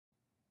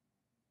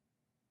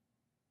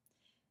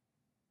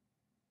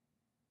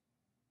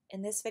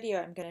In this video,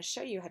 I'm going to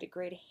show you how to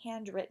grade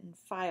handwritten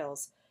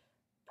files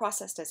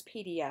processed as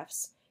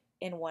PDFs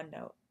in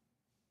OneNote.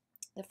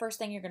 The first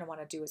thing you're going to want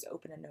to do is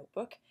open a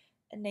notebook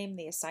and name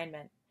the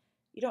assignment.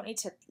 You don't need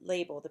to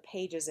label the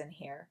pages in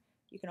here.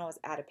 You can always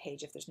add a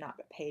page if there's not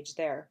a page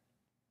there.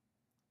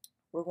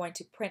 We're going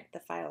to print the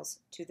files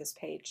to this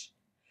page.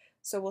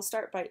 So we'll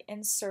start by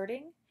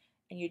inserting,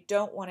 and you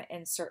don't want to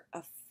insert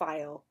a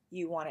file,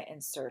 you want to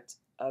insert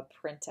a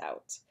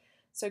printout.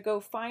 So go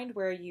find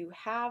where you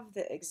have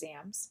the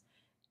exams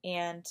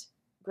and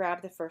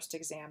grab the first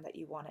exam that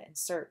you want to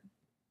insert.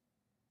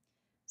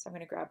 So I'm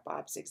going to grab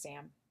Bob's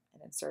exam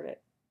and insert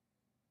it.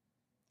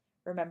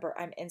 Remember,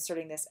 I'm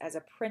inserting this as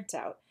a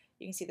printout.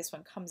 You can see this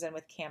one comes in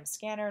with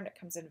CamScanner and it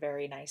comes in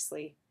very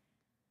nicely.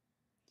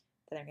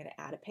 Then I'm going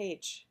to add a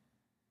page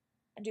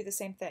and do the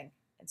same thing.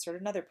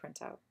 Insert another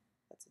printout.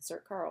 Let's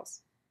insert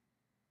Carl's.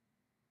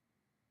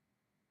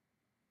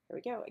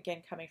 Here we go,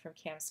 again coming from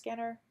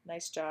CamScanner.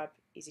 Nice job,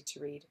 easy to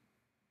read.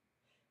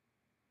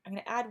 I'm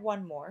going to add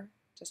one more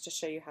just to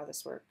show you how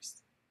this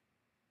works.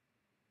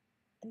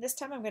 And this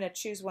time I'm going to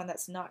choose one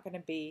that's not going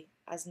to be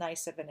as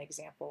nice of an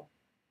example.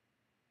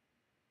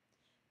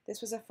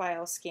 This was a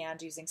file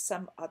scanned using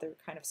some other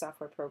kind of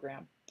software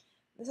program.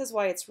 This is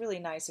why it's really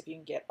nice if you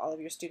can get all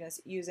of your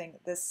students using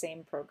this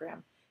same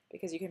program,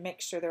 because you can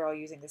make sure they're all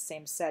using the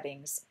same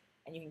settings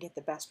and you can get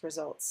the best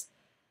results.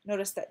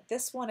 Notice that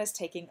this one is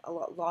taking a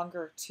lot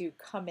longer to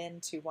come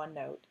into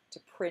OneNote, to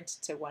print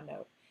to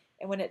OneNote.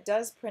 And when it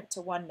does print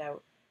to OneNote,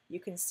 you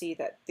can see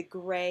that the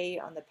gray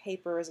on the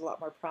paper is a lot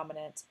more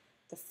prominent.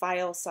 The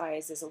file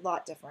size is a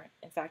lot different.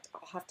 In fact,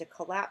 I'll have to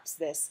collapse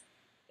this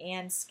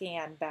and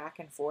scan back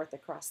and forth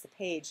across the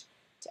page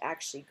to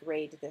actually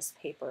grade this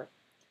paper.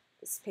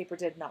 This paper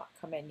did not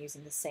come in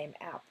using the same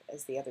app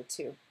as the other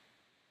two.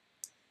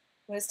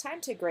 When it's time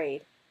to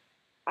grade,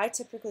 I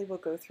typically will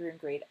go through and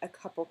grade a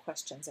couple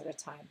questions at a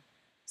time.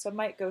 So I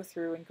might go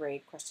through and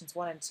grade questions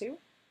 1 and 2. I'm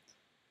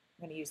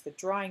going to use the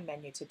drawing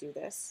menu to do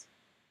this.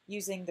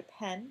 Using the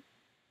pen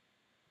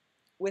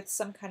with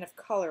some kind of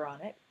color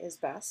on it is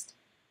best.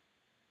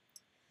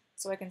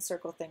 So I can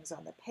circle things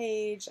on the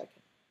page, I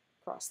can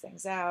cross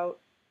things out,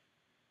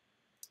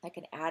 I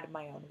can add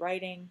my own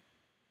writing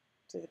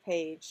to the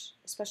page,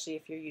 especially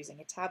if you're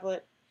using a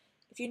tablet.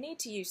 If you need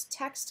to use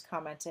text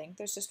commenting,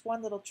 there's just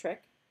one little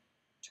trick.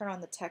 Turn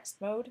on the text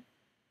mode,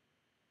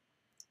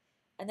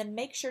 and then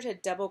make sure to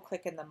double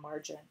click in the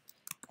margin,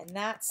 and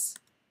that's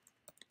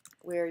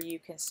where you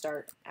can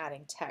start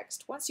adding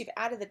text. Once you've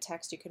added the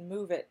text, you can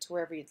move it to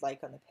wherever you'd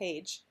like on the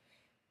page.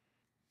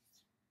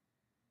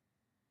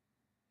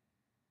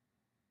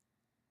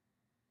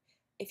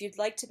 If you'd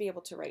like to be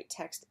able to write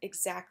text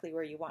exactly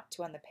where you want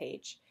to on the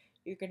page,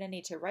 you're going to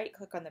need to right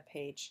click on the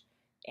page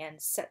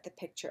and set the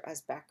picture as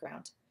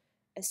background.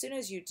 As soon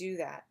as you do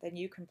that, then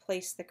you can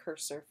place the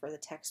cursor for the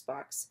text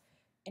box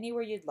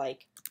anywhere you'd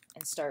like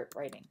and start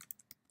writing.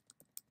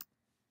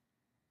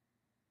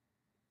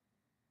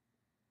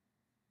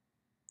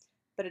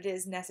 But it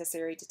is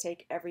necessary to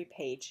take every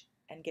page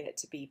and get it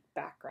to be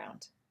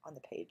background on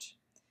the page.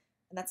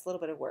 And that's a little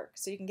bit of work.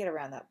 So you can get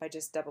around that by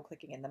just double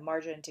clicking in the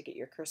margin to get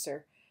your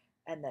cursor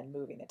and then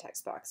moving the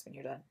text box when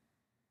you're done.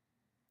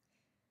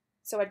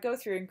 So I'd go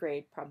through and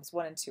grade problems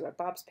 1 and 2 on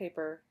Bob's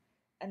paper,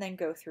 and then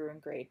go through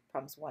and grade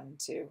problems 1 and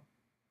 2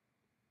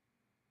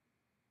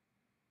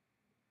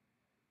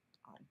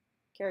 on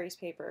Carrie's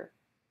paper,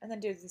 and then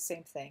do the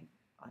same thing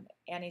on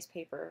Annie's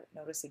paper.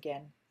 Notice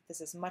again, this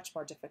is much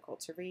more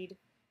difficult to read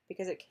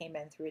because it came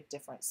in through a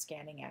different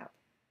scanning app.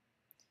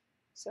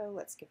 So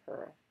let's give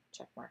her a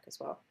check mark as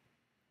well.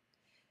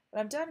 When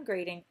I'm done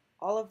grading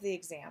all of the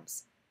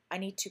exams, I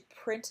need to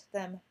print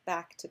them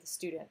back to the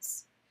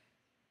students.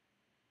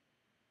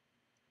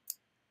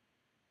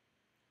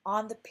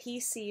 On the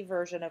PC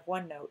version of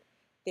OneNote,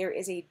 there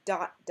is a ...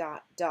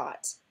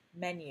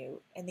 menu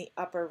in the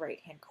upper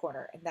right-hand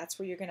corner, and that's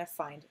where you're going to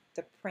find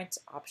the print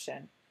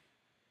option.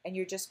 And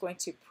you're just going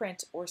to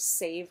print or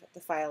save the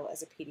file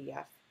as a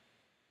PDF.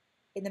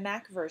 In the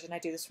Mac version, I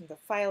do this from the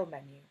File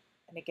menu,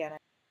 and again,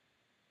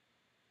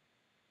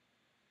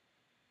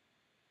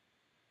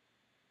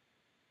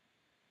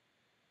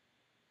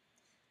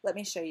 let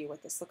me show you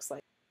what this looks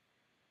like.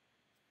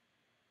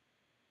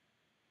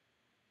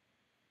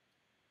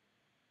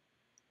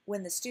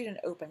 When the student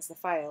opens the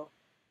file,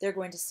 they're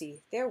going to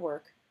see their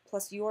work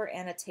plus your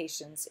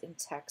annotations in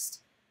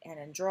text and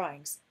in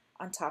drawings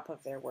on top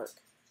of their work.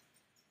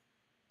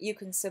 You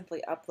can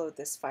simply upload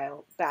this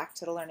file back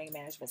to the learning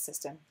management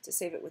system to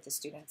save it with the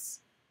students.